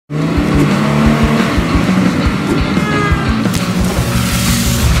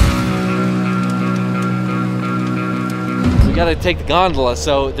want to take the gondola,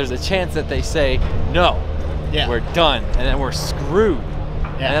 so there's a chance that they say no. Yeah. We're done, and then we're screwed.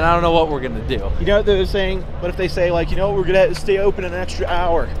 Yeah. And I don't know what we're gonna do. You know what they're saying? What if they say, like, you know what, we're gonna have to stay open an extra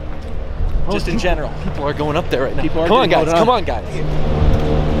hour? Just in general. People are going up there right now. People are come on, guys. Come on, guys.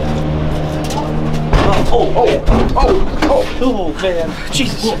 Oh, man.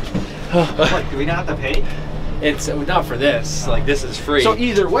 Jesus. Do we not have to pay? It's not for this. Like, this is free. So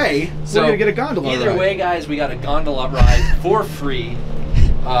either way, we're gonna get a gondola Either ride. way, guys, we got a gondola ride for free.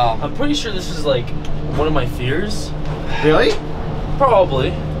 I'm pretty sure this is like one of my fears. Really?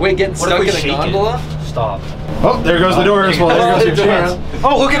 Probably. Wait, getting stuck in a gondola? Stop. Oh, there goes the doors. Well, there goes your chance.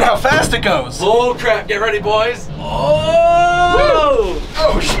 Oh, look at how fast it goes. Oh, crap. Get ready, boys. Oh!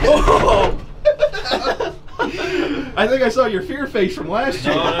 Oh, shit. Oh. I think I saw your fear face from last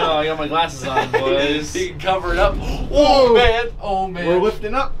year. Oh, no, I got my glasses on, boys. You can cover it up. Oh, man. Oh, man. We're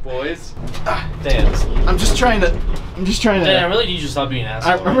lifting up. Boys. Dan. I'm just trying to... Dan, I really need you to stop being an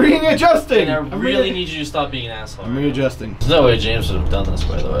asshole. I'm readjusting. Dan, I really need you to stop being an asshole. I'm readjusting. There's no way James would have done this,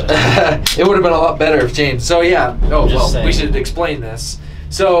 by the way. It would have been a lot better if James... So, yeah. Oh, Just well, saying. we should explain this.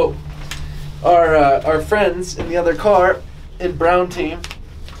 So, our friends in the other car, in Brown Team,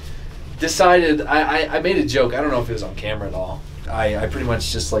 decided... I made a joke. I don't know if it was on camera at all. I pretty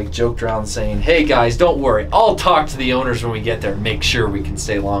much just like joked around saying, hey guys, don't worry. I'll talk to the owners when we get there and make sure we can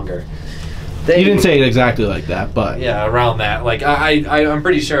stay longer. You didn't say it exactly like that, but... Yeah, around that. Like, I'm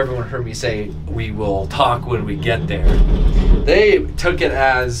pretty sure everyone heard me say, we will talk when we get there. They took it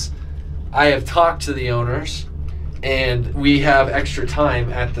as, I have talked to the owners, and we have extra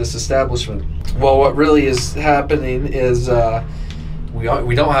time at this establishment. Well, what really is happening is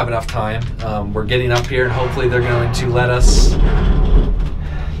we don't have enough time. We're getting up here, and hopefully they're going to let us,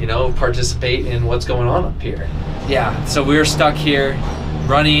 you know, participate in what's going on up here. Yeah, so we're stuck here,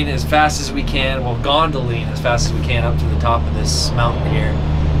 running as fast as we can, well, gondoling as fast as we can up to the top of this mountain here,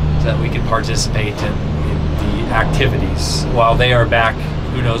 so that we can participate in the activities while they are back,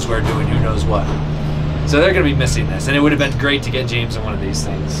 who knows where, doing who knows what. So they're going to be missing this, and it would have been great to get James in one of these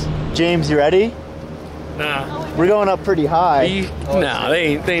things. James, you ready? Nah. We're going up pretty high. Nah, they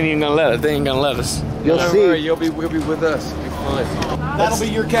ain't even gonna let us. They ain't gonna let us. You'll see. We'll be with us. It'll be fun. That'll be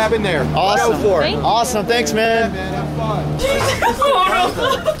your cabin there. Awesome. Go for it. Awesome. Thanks, man. Have fun.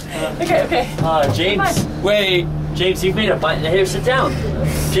 Okay. James. Wait. James, you've made a here, sit down.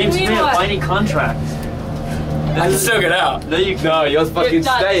 James, you've made a binding contract. I can still get out. No, you're fucking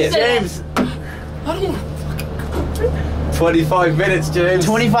staying. James. I don't want 25 minutes, James.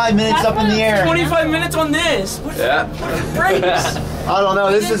 25 minutes up in the air. 25 minutes on this. What breaks? I don't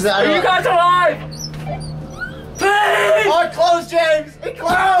know. This is... Are you guys alive? Please! Oh, it closed, James. It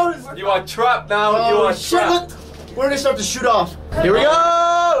closed. You are trapped now. You are trapped. We're going to start to shoot off. Here we go.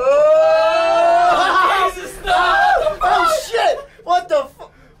 Oh, Jesus, stop! Oh, shit. What the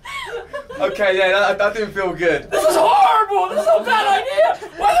fuck? Okay, yeah, that didn't feel good. This is horrible. This is a bad idea.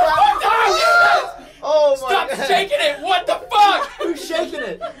 Why the fuck did I do this? Oh, my Stop God. shaking it! What the fuck? Who's shaking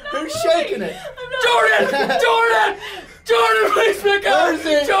it? Who's shaking it? Jordan! Please pick up! Where's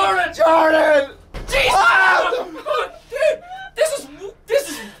it? Jordan! Jesus! Dude,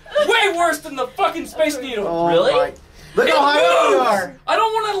 this is way worse than the fucking Space Needle. Oh, really? my. Look how high we are. I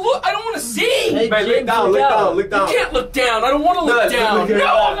don't want to look. I don't want to see. Hey, Mate, James, look down. You can't look down. I don't want to look down. look No,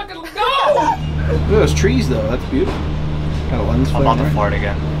 I'm not gonna look down. Look at those trees, though. That's beautiful. Got a lens flare. I'm on the fart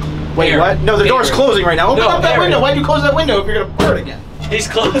again. Wait, what? No, the door's closing right now. Open up that window. Why'd you close that window if you're gonna fart again? He's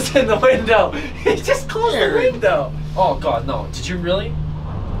closing the window. He just closed the window. Oh God, no! Did you really?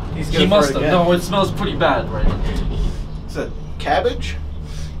 He must have. No, it smells pretty bad right now. Is that cabbage?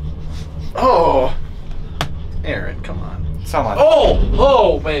 Oh, Aaron, come on. It's not my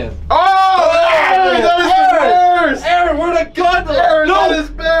Oh, man. Oh, Aaron, that is worse. Aaron, we're the gondola. Aaron, no, that is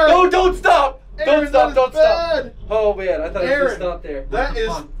bad. No, don't stop. Aaron, Don't that is stop. bad. Oh man, I thought it was Aaron, stop there. That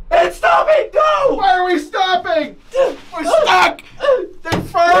is. It's stopping. No. Why are we stopping? We're stuck. They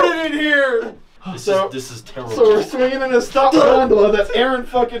farted in here. This is terrible. So we're swinging in a stop gondola that Aaron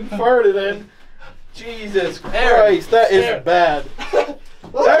fucking farted in. Jesus Christ, that is bad.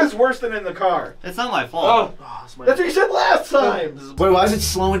 That is worse than in the car. It's not my fault. That's what you said last time. Wait, why is it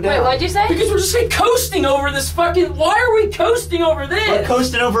slowing down? Wait, what'd you say? Because we're just coasting over this fucking. Why are we coasting over this? We're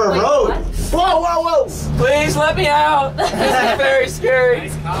coasting over a road. What? Whoa. Please let me out. This is very scary.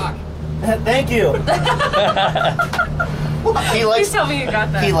 Thank you. Please tell me you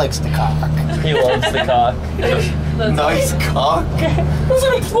got that. He likes the cock. He loves the cock. Nice cock. I was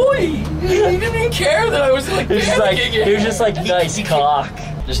an employee. He didn't even care that I was He was just like nice cock.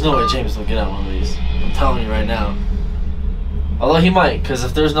 There's no way James will get out one of these. I'm telling you right now. Although he might, because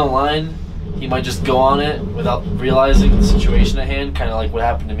if there's no line, he might just go on it without realizing the situation at hand, kind of like what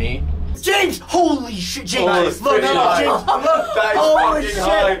happened to me. James! Holy shit, James! Oh, Look, pretty high. James! Look! That is Holy fucking shit!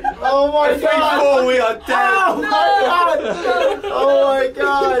 high. Oh my god! Before we are dead. Oh my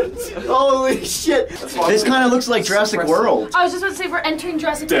god! Holy shit! This kind of looks like Jurassic World. I was just about to say we're entering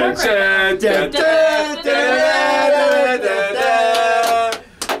Jurassic Park. Watch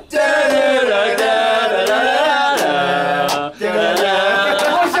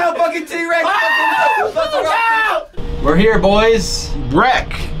out, fucking T-Rex! We're here, boys.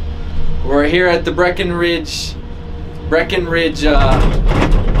 Wreck. We're here at the Breckenridge. What the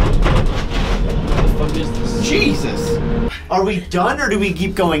fuck is this? Jesus. Are we done or do we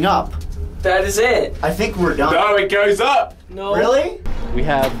keep going up? That is it. I think we're done. No, it goes up. No. Really? We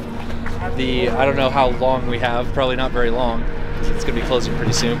have I don't know how long we have, probably not very long. It's gonna be closing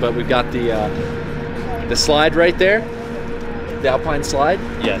pretty soon, but we've got the slide right there, the Alpine slide.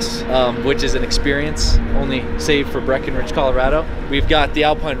 Yes. Which is an experience only saved for Breckenridge, Colorado. We've got the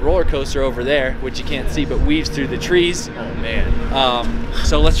Alpine roller coaster over there, which you can't see but weaves through the trees. Oh man.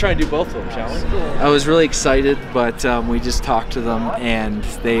 So let's try and do both of them, shall we? I was really excited, but we just talked to them and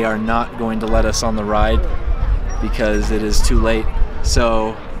they are not going to let us on the ride because it is too late.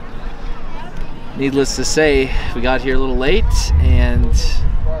 So needless to say, we got here a little late and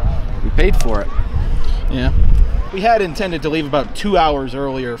we paid for it. Yeah. We had intended to leave about 2 hours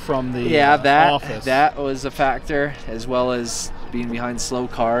earlier from the office. That was a factor, as well as being behind slow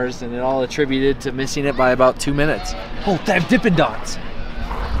cars, and it all attributed to missing it by about 2 minutes. Oh, they have Dippin' Dots.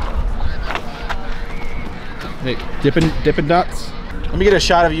 Hey, Dippin' Dots? Let me get a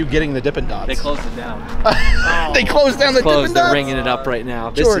shot of you getting the Dippin' Dots. They closed it down. They closed down the Dippin' Dots? They're ringing it up right now.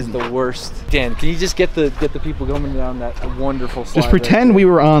 This is the worst. Dan, can you just get the people coming down that wonderful slide? Just pretend we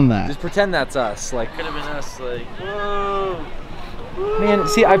were on that. Just pretend that's us. Like, Could have been us, like, whoa. man,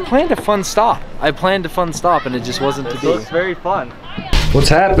 see, I planned a fun stop. And it just wasn't to be. Looks very fun. What's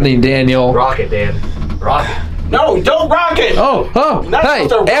happening, Daniel? Rock it, Dan. Rock it. No, don't rock it. Oh, Not hey, supposed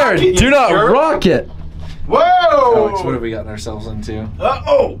to rock Aaron, it, do you not jerk. rock it. Whoa! Alex, what have we gotten ourselves into?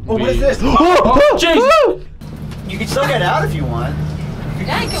 What is this? Jeez. You can still get out if you want.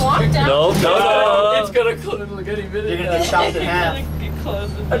 Yeah, you can walk down. No. It's gonna close like any minute. You're gonna get chopped in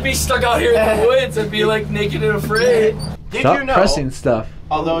half. I'd be stuck out here in the woods. I'd be like naked and afraid. Did Stop you know, pressing stuff.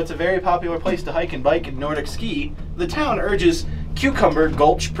 although it's a very popular place to hike and bike and Nordic ski, the town urges Cucumber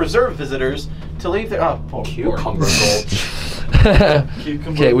Gulch Preserve visitors to leave their... Cucumber Gulch.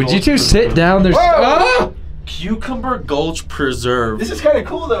 Okay, would you two sit down? There's... Ah! Cucumber Gulch Preserve. This is kind of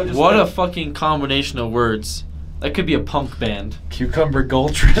cool though. Just What like, a fucking combination of words. That could be a punk band. Cucumber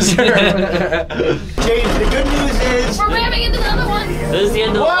Gulch Reserve. James, the good news is... We're ramming into the other one. This is the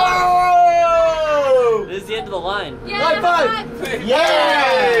end of the line. Whoa! This is the end of the line. Yeah, High five!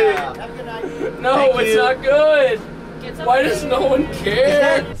 Yeah! No, Thank it's you. not good. Get Why does no one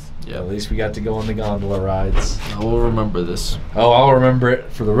care? Yeah, at least we got to go on the gondola rides. I will remember this. Oh, I'll remember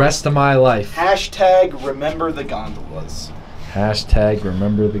it for the rest of my life. Hashtag remember the gondolas. Hashtag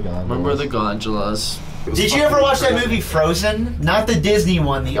remember the gondolas. Remember the gondolas. Did you ever watch that movie Frozen? Not the Disney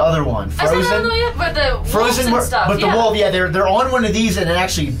one, the other one. I said Frozen? no, yeah, but the Frozen, wolves and stuff. but the yeah. wolf, yeah, they're on one of these and it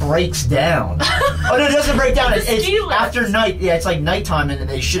actually breaks down. Oh no, it doesn't break down. It's ski lift. after night. Yeah, it's like nighttime, and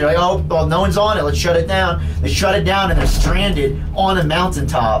they should. Like, oh, well, no one's on it. Let's shut it down. They shut it down, and they're stranded on a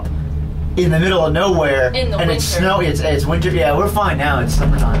mountaintop in the middle of nowhere. In the and it's winter. snow. It's winter. Yeah, we're fine now. It's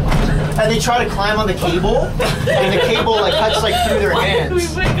summertime. And they try to climb on the cable, and the cable like cuts like through their hands.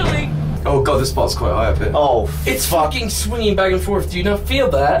 We wiggling. Oh god, this spot's quite high up here. Oh, It's fucking swinging back and forth. Do you not feel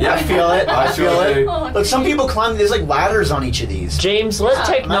that? Yeah. I feel it. I feel sure it. do. Oh, Look, some people climb. There's like ladders on each of these. James, let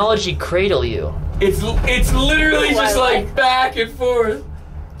technology cradle you. It's literally just like back and forth.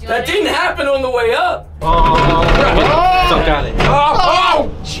 That didn't happen on the way up. Stuck on it.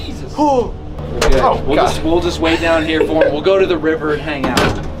 Oh, Jesus. We'll just wait down here for him. We'll go to the river and hang out.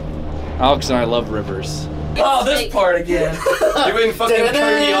 Alex and I love rivers. Oh, this part again. You're in fucking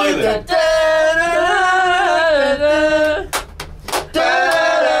Coney Island.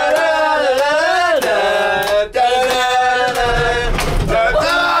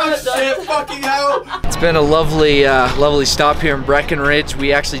 Shit, fucking hell. It's been a lovely stop here in Breckenridge.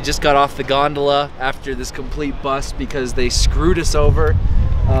 We actually just got off the gondola after this complete bust because they screwed us over.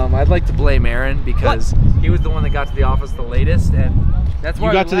 I'd like to blame Aaron because he was the one that got to the office the latest, and that's why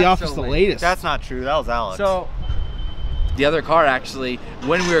You got we to the left office so the late. latest. That's not true. That was Alex. So the other car actually,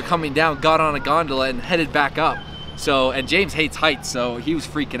 when we were coming down, got on a gondola and headed back up. So, and James hates heights, so he was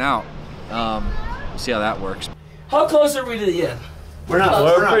freaking out. We'll see how that works. How close are we to the end? We're not.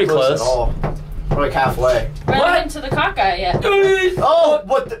 We're We're not pretty close close. at all. We're like halfway. We haven't been to the cockeye yet. Oh,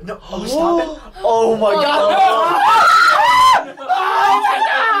 what the? No, oh, stop it. Oh my god.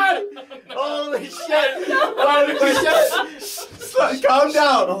 Holy shit. Holy shit. Calm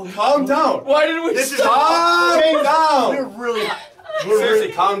down. Calm down. Why did we This is Calm down. We're really.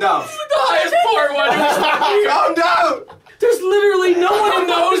 Seriously, calm down. the highest part? Why did we stop here? Calm down. There's literally no one in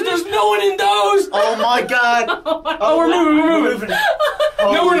those. There's no one in those. Oh my god. Oh, we're moving.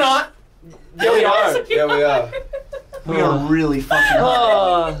 No, we're not. Yeah, we are. Yeah, we are. We are really fucking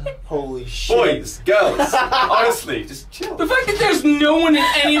high. Holy shit. Boys, girls, honestly, just chill. The fact that there's no one in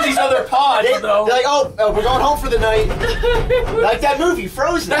any of these other pods, though. They're like, oh, we're going home for the night. Like that movie,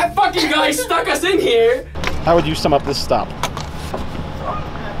 Frozen. That fucking guy stuck us in here. How would you sum up this stop?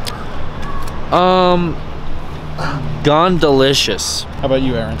 Gondolicious. How about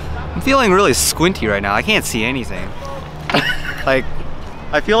you, Aaron? I'm feeling really squinty right now. I can't see anything. Like,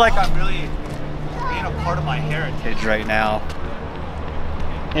 I feel like I'm really being a part of my heritage right now.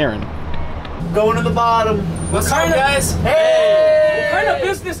 Aaron. Going to the bottom. What's up, guys? Hey! What kind of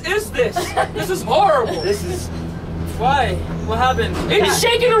business is this? This is horrible. This is. Why? What happened? It's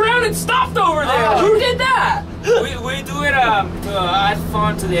shaking around and stopped over there. Who did that? We do it to add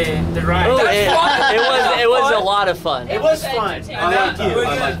fun to the ride. Oh, That's it was a lot of fun. It was fun. And I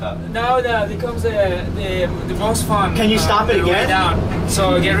like that. Now becomes the most fun. Can you stop it the way again? Down.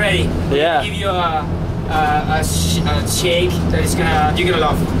 So get ready. Yeah. Give you a shake that you're gonna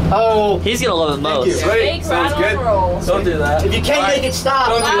love. Oh. He's gonna love it most. you. Big Sounds rattle good. roll. Don't do that. If you can't make it stop.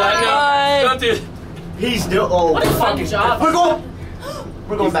 Don't do that. No. Don't do. He's doing. Oh. What a fun job. We're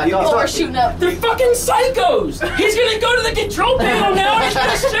going back Oh, we're up. shooting up. They're fucking psychos! He's gonna go to the control panel now and he's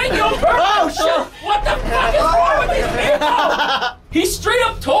gonna shake you on purpose! Oh, shit. What the fuck is wrong with these people? He straight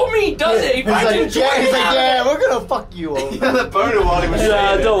up told me he does it. He He's like, fucking enjoys it. yeah, we're gonna fuck you over. He had a boner while he was Yeah,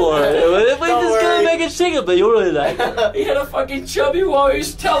 saying it. don't worry. We're just worry. gonna make it sing a bit. You'll really like it. He had a fucking chubby while he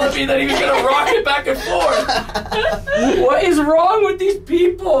was telling me that he was gonna rock it back and forth. What is wrong with these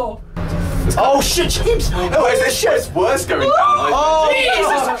people? Oh shit, James! Oh, is this shit's worse going down? Oh,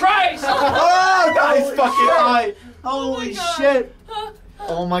 Jesus Christ! Oh, that is fucking high. Holy shit!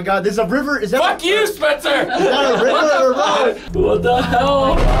 Oh my god, there's a river. Is that Fuck you, Spencer! Is that a river or a road? What the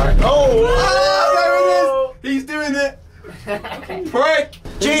hell? Oh! There it is. He's doing it. Prick.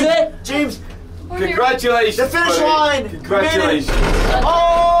 James! Congratulations. The finish buddy. line. Congratulations.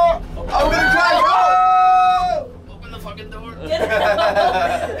 Oh! I'm gonna cry. Oh! Open the fucking door.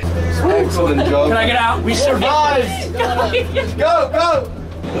 Excellent job. Can I get out? We survived! Go, go.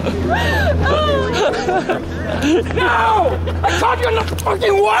 No! I caught you on the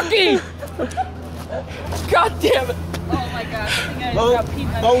fucking walkie! God damn it! Oh my god. I think I got peed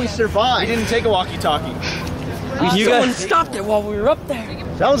my Oh, we pants. survived. We didn't take a walkie-talkie. Someone stopped it while we were up there.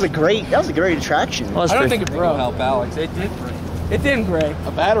 That was a great attraction. Well, that's pretty- it broke. Help Alex. It did break. It didn't break.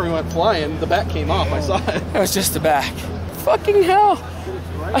 A battery went flying. The back came off. I saw it. It was just the back. Fucking hell.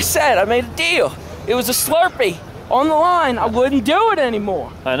 I said I made a deal. It was a Slurpee. On the line, I wouldn't do it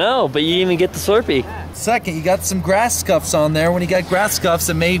anymore. I know, but you didn't even get the Slurpee. Second, you got some grass scuffs on there. When you got grass scuffs,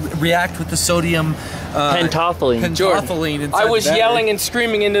 it may react with the sodium Pentophylline. pentophylline inside I was the battery. yelling and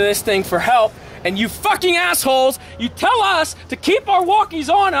screaming into this thing for help, and you fucking assholes, you tell us to keep our walkies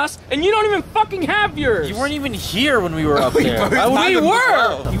on us, and you don't even fucking have yours. You weren't even here when we were up there. We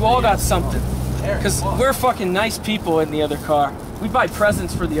were! You all got something. Because we're fucking nice people in the other car. We buy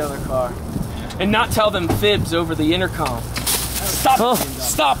presents for the other car. And not tell them fibs over the intercom. Stop it!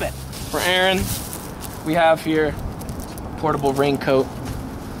 Stop it! For Aaron, we have here a portable raincoat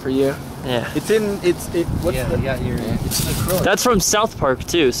for you. Yeah. What's the? That's from South Park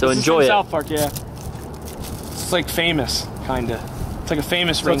too, so This is enjoy from it. South Park, yeah. It's like famous, kinda. It's like a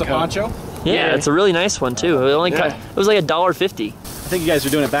famous So it's a raincoat. poncho? Yeah, it's a a really nice one too. It only Yeah. it was like $1.50. I think you guys are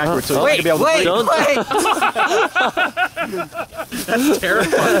doing it backwards, so Wait, you're not gonna be able to That's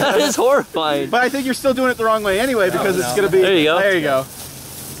terrifying. That is horrifying. But I think you're still doing it the wrong way anyway because it's gonna be. There you go. There you go.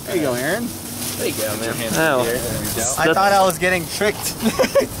 There you go, Aaron. There you go, man. Oh. I thought I was getting tricked,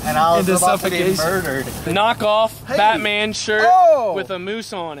 and I was Into about to get suffocation. murdered. Knockoff Batman shirt Oh! with a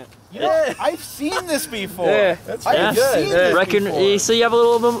moose on it. Yeah, I've seen this before. Yeah. I've seen this Reckon, before. so you have a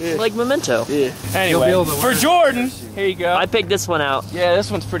little like memento. Anyway, for Jordan, here you go. I picked this one out. Yeah, this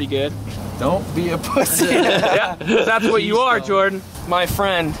one's pretty good. Don't be a pussy. Yeah, that's what you are, Jordan. My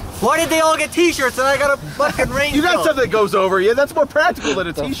friend. Why did they all get T-shirts and I got a fucking raincoat? You got something that goes over you. That's more practical than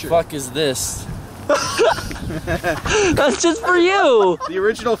a The T-shirt. fuck is this? That's just for you. The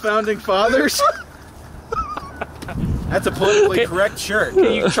original founding fathers. That's a politically correct shirt.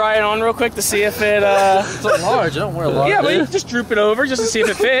 Can you try it on real quick to see if it, It's a large. I don't wear a large. Yeah, but you just droop it over just to see if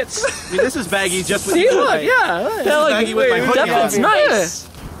it fits. I mean, this is baggy just with See, the look, yeah. baggy with my hoodie that on. fits nice.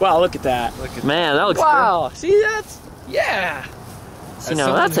 Wow, look at that. Man, that looks Wow, see, that's, yeah. good. You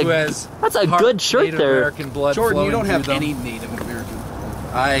know, that's a good shirt Native there. American blood Jordan, you flowing don't have through them. any Native American.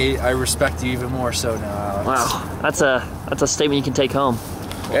 I respect you even more so now, Alex. Wow, that's a statement you can take home.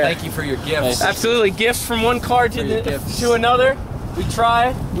 Well, thank you for your gifts. Absolutely, gifts from one car to another. We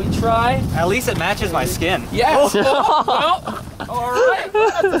try. At least it matches my skin. Yes. Well, all right.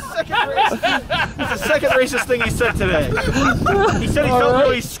 That's the second racist thing he said today. He said he felt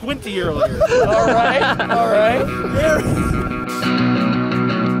really squinty earlier. All right.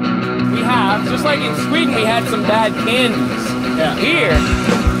 We have, just like in Sweden, we had some bad candies. Yeah. Here,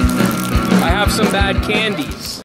 I have some bad candies.